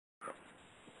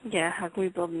Yeah, how can we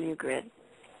build a new grid?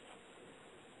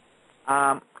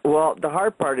 Well, the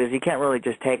hard part is you can't really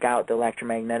just take out the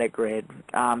electromagnetic grid.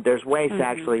 There's ways to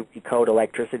actually decode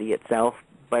electricity itself,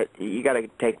 but you got to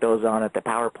take those on at the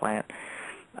power plant.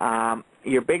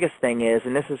 Your biggest thing is,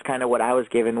 and this is kind of what I was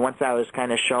given once I was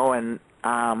kind of showing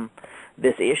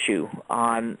this issue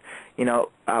on,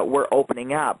 we're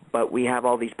opening up, but we have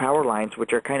all these power lines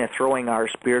which are kind of throwing our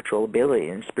spiritual ability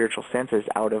and spiritual senses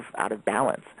out of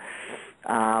balance.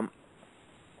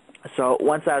 So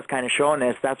once I was kind of showing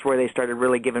this, that's where they started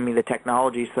really giving me the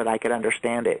technology so that I could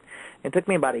understand it. It took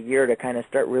me about a year to kind of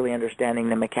start really understanding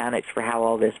the mechanics for how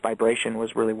all this vibration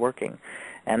was really working.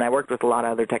 And I worked with a lot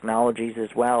of other technologies as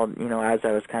well, as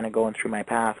I was kind of going through my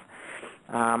path.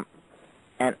 And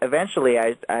eventually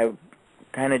I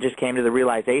kind of just came to the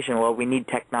realization, well, we need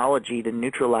technology to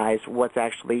neutralize what's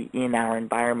actually in our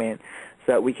environment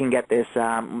so that we can get this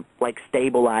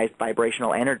stabilized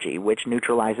vibrational energy, which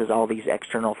neutralizes all these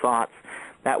external thoughts.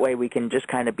 That way we can just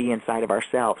kind of be inside of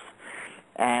ourselves.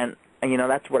 And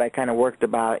that's what I kind of worked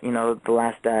about, the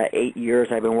last 8 years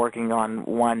I've been working on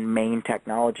one main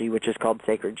technology, which is called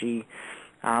Sacred G.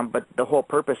 But the whole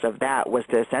purpose of that was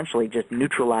to essentially just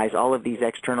neutralize all of these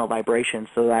external vibrations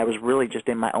so that I was really just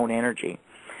in my own energy.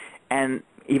 And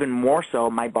even more so,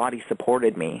 my body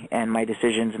supported me and my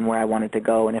decisions and where I wanted to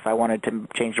go. And if I wanted to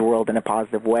change the world in a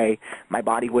positive way, my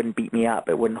body wouldn't beat me up.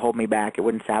 It wouldn't hold me back. It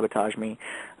wouldn't sabotage me.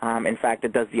 In fact,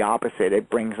 it does the opposite. It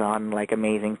brings on,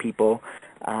 amazing people,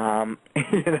 and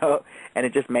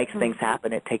it just makes things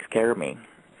happen. It takes care of me.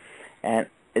 And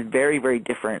it's very, very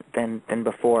different than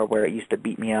before where it used to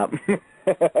beat me up.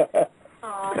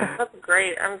 Oh, that's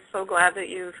great. I'm so glad that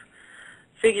you've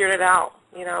figured it out,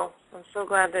 I'm so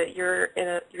glad that your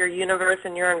universe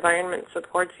and your environment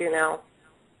supports you now.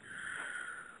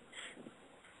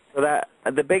 So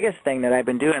the biggest thing that I've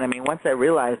been doing, once I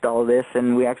realized all this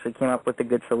and we actually came up with a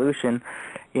good solution,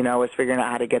 was figuring out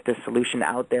how to get this solution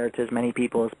out there to as many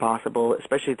people as possible,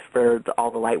 especially for all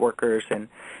the light workers and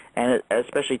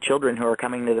especially children who are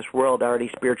coming to this world already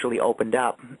spiritually opened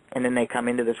up. And then they come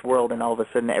into this world and all of a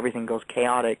sudden everything goes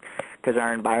chaotic because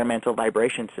our environmental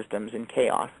vibration system's in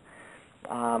chaos.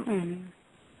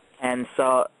 And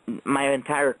so my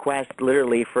entire quest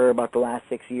literally for about the last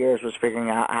 6 years was figuring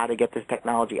out how to get this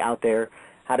technology out there,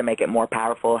 how to make it more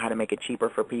powerful, how to make it cheaper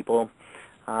for people,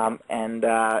 and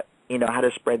how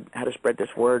to spread this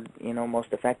word, most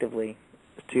effectively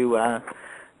to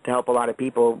help a lot of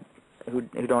people who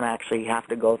don't actually have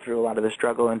to go through a lot of the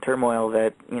struggle and turmoil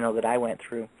that, that I went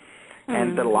through.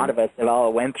 And that a lot of us that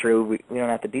all went through, we don't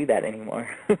have to do that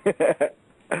anymore.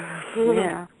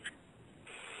 Yeah.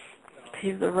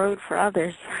 Pave the road for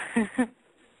others.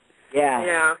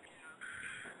 Yeah.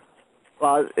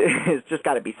 Well, it's just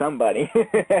got to be somebody.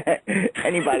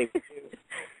 Anybody.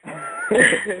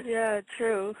 Yeah,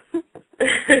 true.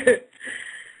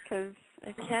 Because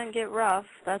it can get rough,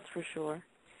 that's for sure.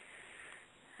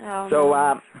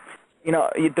 So,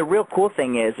 the real cool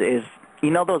thing is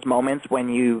those moments when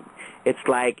it's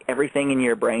like everything in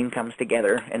your brain comes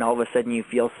together and all of a sudden you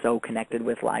feel so connected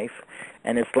with life.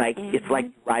 And it's like you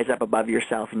rise up above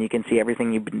yourself and you can see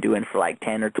everything you've been doing for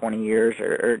 10 or 20 years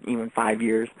or even 5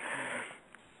 years.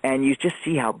 And you just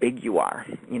see how big you are,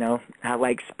 how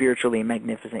spiritually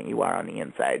magnificent you are on the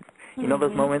inside. You know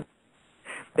those moments?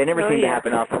 They never seem to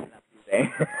happen often enough,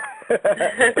 do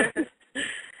they?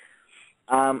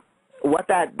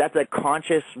 That's a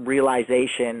conscious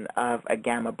realization of a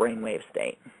gamma brainwave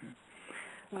state.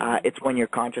 It's when you're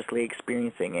consciously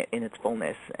experiencing it in its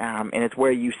fullness, and it's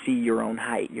where you see your own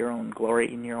height, your own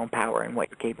glory, and your own power and what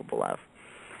you're capable of.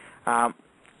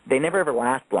 They never ever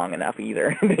last long enough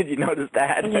either. Did you notice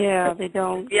that? Yeah, they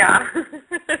don't. Yeah.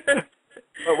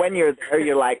 But when you're there,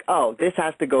 you're like, oh, this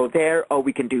has to go there. Oh,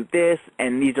 we can do this,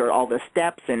 and these are all the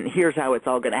steps, and here's how it's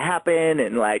all going to happen,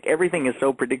 and everything is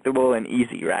so predictable and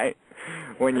easy, right?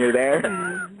 When you're there.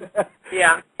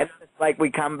 Yeah. And it's like we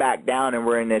come back down and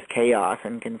we're in this chaos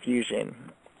and confusion.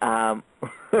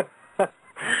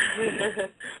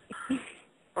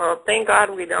 Well, thank God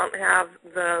we don't have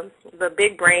the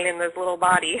big brain in this little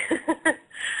body.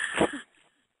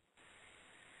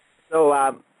 So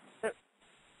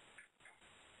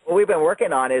what we've been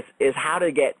working on is how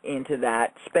to get into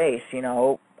that space,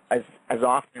 as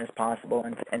often as possible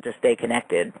and to stay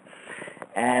connected.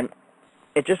 And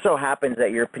it just so happens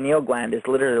that your pineal gland is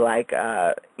literally like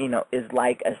a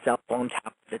cell phone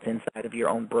tower that's inside of your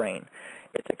own brain.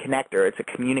 It's a connector. It's a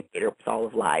communicator with all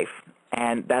of life.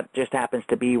 And that just happens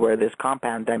to be where this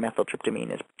compound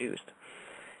dimethyltryptamine is produced.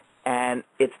 And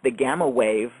it's the gamma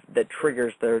wave that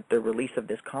triggers the release of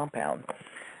this compound.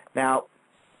 Now,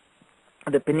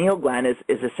 the pineal gland is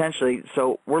essentially,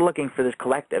 so we're looking for this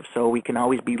collective, so we can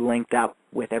always be linked up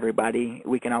with everybody.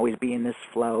 We can always be in this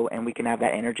flow, and we can have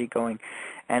that energy going.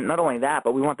 And not only that,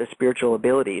 but we want the spiritual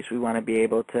abilities. We want to be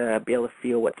able to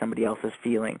feel what somebody else is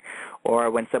feeling.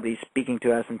 Or when somebody's speaking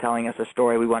to us and telling us a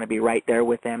story, we want to be right there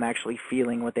with them, actually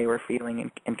feeling what they were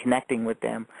feeling and connecting with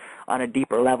them on a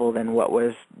deeper level than what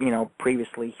was,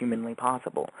 previously humanly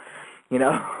possible.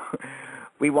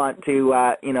 We want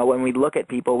to, when we look at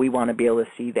people, we want to be able to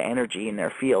see the energy in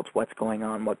their fields, what's going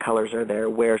on, what colors are there,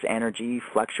 where's energy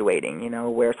fluctuating,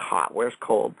 where's hot, where's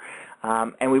cold.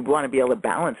 And we want to be able to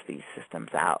balance these systems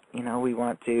out. We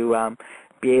want to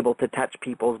be able to touch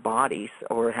people's bodies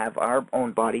or have our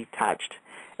own body touched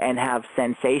and have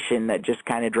sensation that just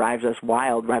kind of drives us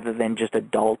wild rather than just a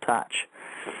dull touch.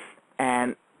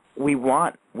 And we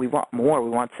want more. We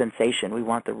want sensation. We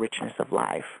want the richness of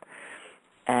life.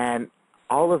 And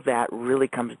all of that really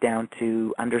comes down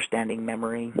to understanding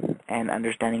memory and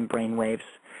understanding brain waves.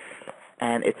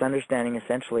 And it's understanding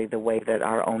essentially the way that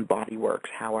our own body works,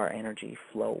 how our energy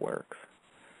flow works.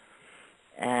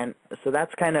 And so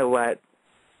that's kind of what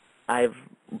I've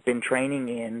been training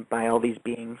in by all these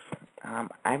beings. I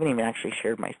haven't even actually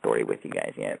shared my story with you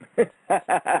guys yet.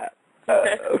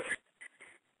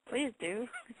 Please do.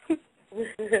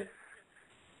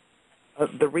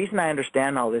 The reason I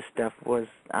understand all this stuff was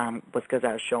because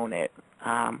I was shown it.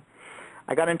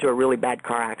 I got into a really bad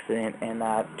car accident, and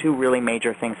two really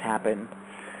major things happened.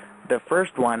 The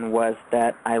first one was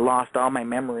that I lost all my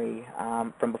memory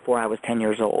from before I was 10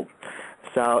 years old.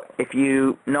 So if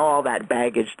you know all that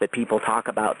baggage that people talk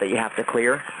about that you have to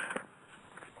clear,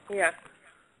 yeah,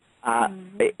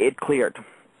 it cleared.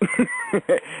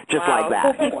 Just like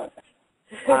that.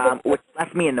 Which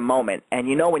left me in the moment. And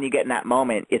when you get in that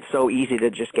moment, it's so easy to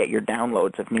just get your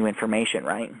downloads of new information,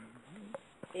 right?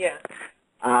 Yeah.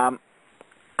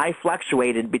 I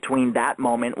fluctuated between that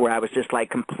moment where I was just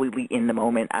like completely in the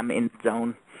moment, I'm in the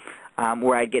zone,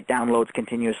 where I get downloads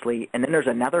continuously. And then there's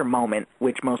another moment,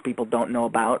 which most people don't know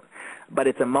about, but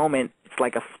it's a moment, it's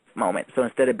like a moment. So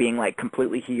instead of being like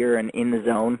completely here and in the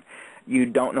zone, you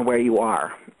don't know where you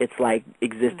are. It's like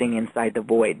existing inside the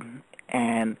void.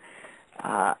 And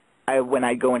when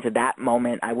I go into that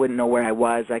moment, I wouldn't know where I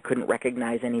was. I couldn't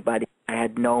recognize anybody. I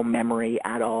had no memory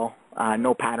at all,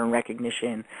 no pattern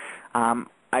recognition.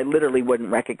 I literally wouldn't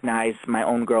recognize my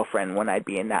own girlfriend when I'd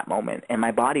be in that moment. And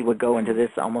my body would go into this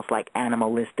almost like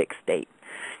animalistic state.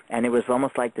 And it was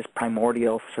almost like this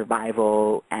primordial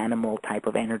survival animal type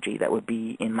of energy that would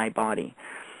be in my body.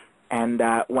 And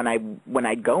when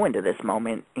I'd go into this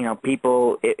moment,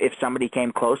 people, if somebody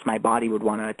came close, my body would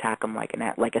want to attack them like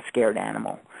a scared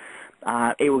animal.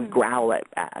 It would growl at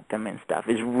them and stuff.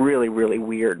 It's really, really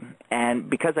weird. And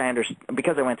because I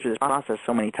went through this process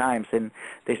so many times, and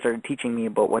they started teaching me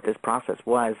about what this process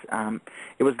was,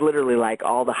 it was literally like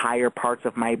all the higher parts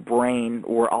of my brain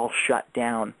were all shut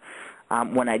down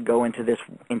when I'd go into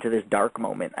this dark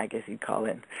moment, I guess you'd call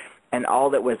it. And all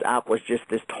that was up was just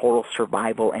this total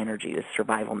survival energy, this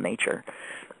survival nature.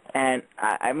 And,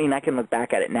 I mean, I can look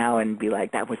back at it now and be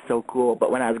like, that was so cool.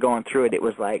 But when I was going through it, it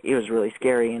was really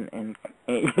scary, and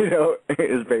it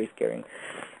was very scary.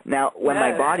 Now, when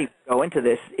my body would go into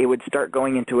this, it would start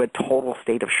going into a total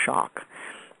state of shock.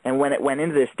 And when it went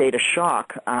into this state of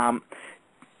shock,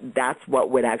 that's what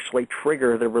would actually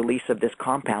trigger the release of this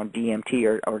compound,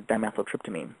 DMT, or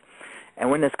dimethyltryptamine. And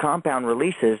when this compound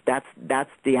releases, that's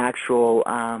the actual,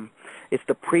 it's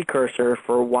the precursor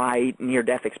for why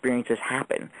near-death experiences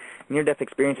happen. Near-death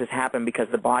experiences happen because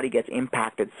the body gets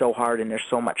impacted so hard and there's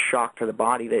so much shock to the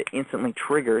body that it instantly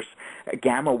triggers a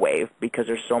gamma wave because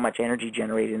there's so much energy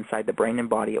generated inside the brain and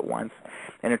body at once.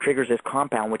 And it triggers this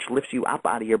compound which lifts you up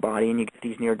out of your body, and you get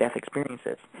these near-death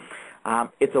experiences.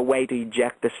 It's a way to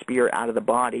eject the spirit out of the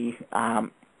body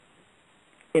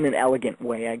in an elegant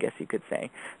way, I guess you could say,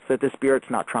 so that the spirit's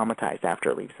not traumatized after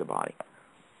it leaves the body.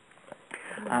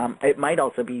 It might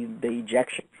also be the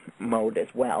ejection mode as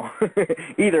well.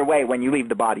 Either way, when you leave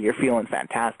the body, you're feeling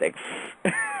fantastic.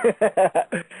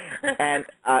 And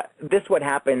this would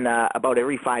happen about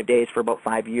every 5 days for about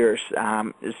 5 years.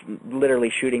 Is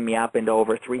literally shooting me up into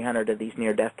over 300 of these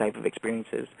near-death type of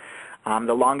experiences.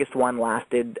 The longest one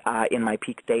lasted in my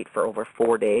peak state for over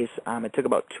 4 days. It took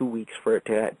about 2 weeks for it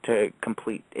to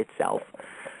complete itself.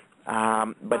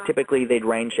 But typically they'd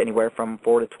range anywhere from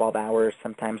 4 to 12 hours,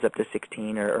 sometimes up to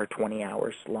 16 or 20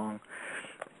 hours long.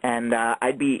 And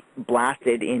I'd be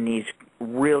blasted in these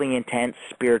really intense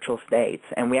spiritual states.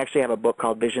 And we actually have a book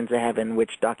called Visions of Heaven,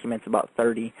 which documents about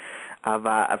 30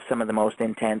 of some of the most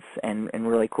intense and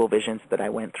really cool visions that I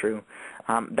went through.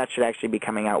 That should actually be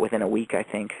coming out within a week, I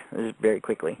think. This is very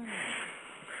quickly.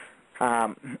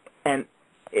 And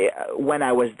when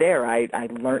I was there, I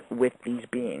learned with these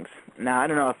beings. Now, I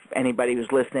don't know if anybody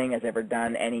who's listening has ever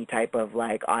done any type of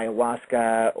like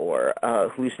ayahuasca or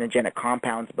hallucinogenic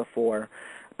compounds before,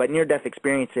 but near-death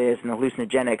experiences and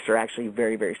hallucinogenics are actually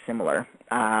very, very similar.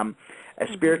 A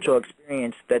spiritual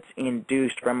experience that's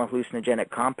induced from a hallucinogenic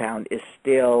compound is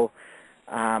still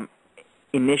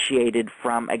initiated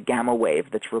from a gamma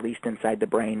wave that's released inside the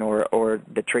brain or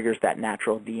that triggers that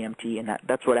natural DMT, and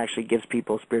that's what actually gives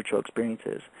people spiritual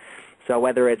experiences. So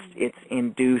whether it's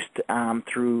induced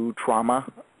through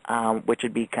trauma, which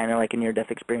would be kind of like a near-death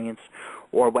experience,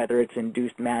 or whether it's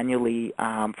induced manually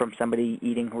from somebody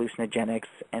eating hallucinogenics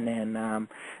and then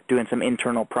doing some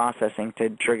internal processing to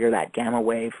trigger that gamma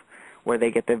wave where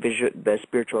they get the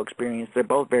spiritual experience, they're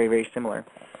both very, very similar.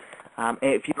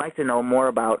 If you'd like to know more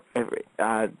about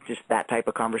just that type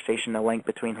of conversation, the link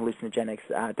between hallucinogenics,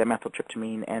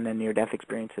 dimethyltryptamine, and then near-death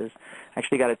experiences, I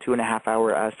actually got a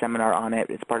 2.5-hour seminar on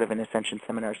it. It's part of an Ascension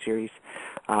seminar series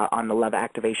on the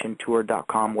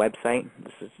loveactivationtour.com website.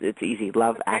 It's easy,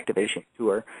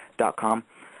 loveactivationtour.com.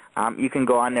 You can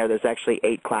go on there. There's actually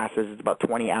 8 classes. It's about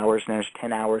 20 hours, and there's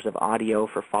 10 hours of audio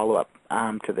for follow-up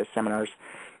to the seminars.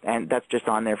 And that's just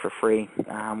on there for free,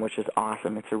 which is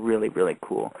awesome. It's a really, really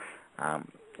cool.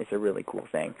 It's a really cool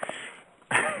thing.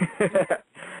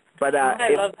 But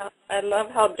I love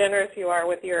how generous you are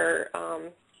with your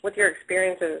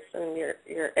experiences and your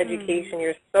education.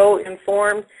 You're so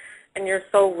informed, and you're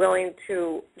so willing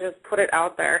to just put it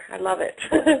out there. I love it.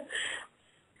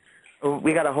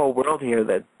 We got a whole world here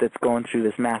that's going through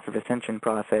this massive ascension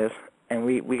process, and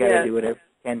we got to do whatever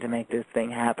we can to make this thing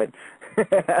happen.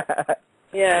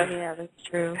 Yeah, that's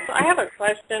true. So I have a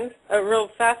question, a real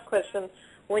fast question.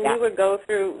 When you would go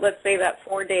through, let's say, that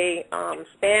 4-day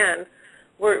span,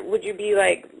 would you be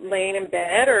like laying in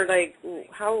bed, or like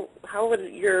how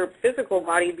would your physical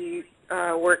body be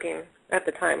working at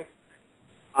the time?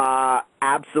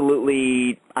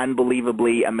 Absolutely,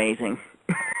 unbelievably amazing.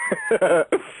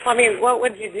 I mean, what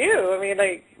would you do? I mean,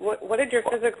 like, what did your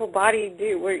physical body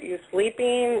do? Were you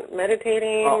sleeping,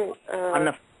 meditating?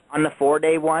 On the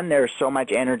 4-day one, there's so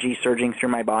much energy surging through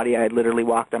my body. I literally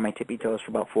walked on my tippy toes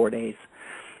for about 4 days.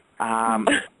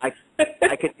 I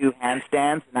could do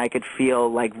handstands, and I could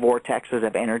feel like vortexes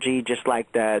of energy, just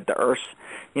like the Earth.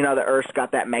 You know, the Earth's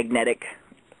got that magnetic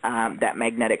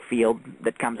field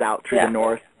that comes out through the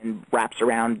north and wraps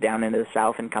around down into the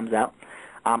south and comes out.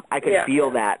 I could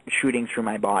feel that shooting through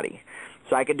my body.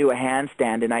 So I could do a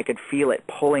handstand, and I could feel it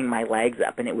pulling my legs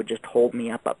up, and it would just hold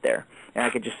me up there, and I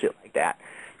could just sit like that.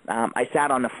 I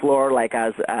sat on the floor like I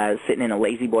was sitting in a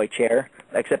lazy boy chair,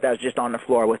 except I was just on the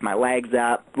floor with my legs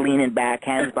up, leaning back,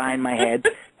 hands behind my head,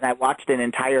 and I watched an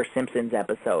entire Simpsons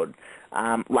episode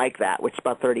like that, which is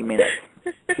about 30 minutes.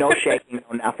 No shaking,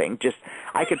 no nothing. Just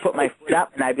I could put my foot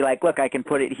up, and I'd be like, look, I can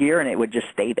put it here, and it would just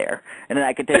stay there. And then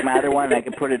I could take my other one, and I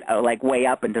could put it like way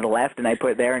up and to the left, and I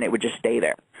put it there, and it would just stay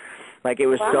there. Like it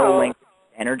was so linked to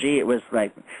energy. It was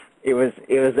like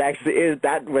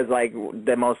that was like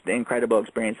the most incredible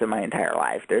experience of my entire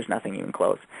life. There's nothing even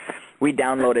close. We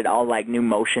downloaded all like new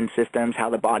motion systems, how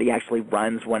the body actually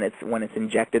runs when it's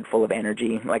injected full of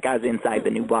energy. Like I was inside the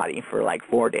new body for like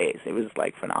 4 days. It was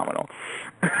like phenomenal.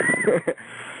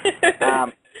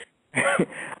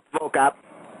 Woke up,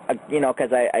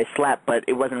 because I slept, but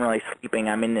it wasn't really sleeping.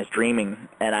 I'm in this dreaming,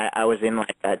 and I was in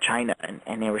like China,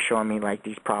 and they were showing me like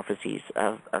these prophecies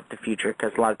of the future,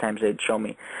 because a lot of times they'd show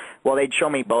me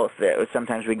both.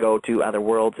 Sometimes we go to other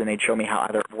worlds, and they'd show me how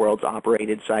other worlds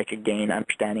operated, so I could gain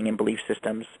understanding and belief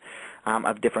systems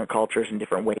of different cultures and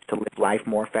different ways to live life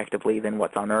more effectively than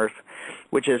what's on Earth,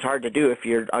 which is hard to do if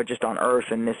you're just on Earth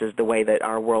and this is the way that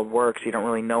our world works. You don't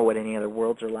really know what any other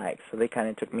worlds are like. So they kind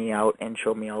of took me out and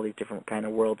showed me all these different kind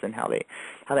of worlds and how they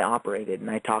operated.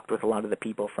 And I talked with a lot of the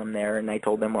people from there, and I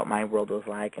told them what my world was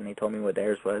like, and they told me what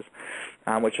theirs was,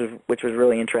 which was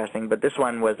really interesting. But this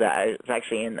one was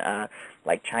actually in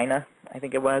like China, I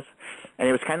think it was, and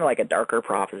it was kind of like a darker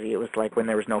prophecy. It was like when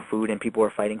there was no food and people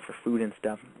were fighting for food and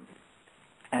stuff.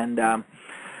 And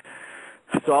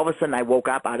so all of a sudden I woke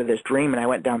up out of this dream, and I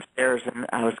went downstairs, and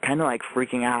I was kind of like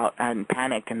freaking out and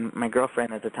panic. And my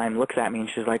girlfriend at the time looks at me, and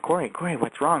she's like, Cory,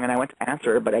 what's wrong? And I went to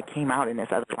answer her, but I came out in this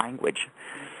other language.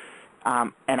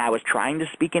 And I was trying to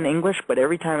speak in English, but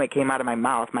every time it came out of my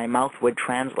mouth would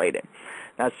translate it.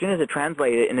 Now, as soon as it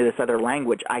translated into this other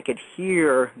language, I could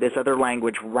hear this other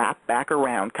language wrap back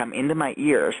around, come into my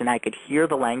ears, and I could hear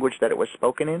the language that it was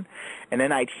spoken in, and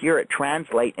then I'd hear it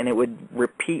translate, and it would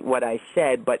repeat what I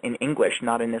said, but in English,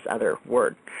 not in this other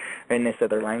word, in this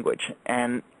other language.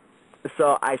 And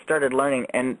so I started learning,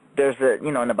 and there's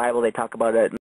in the Bible they talk about it.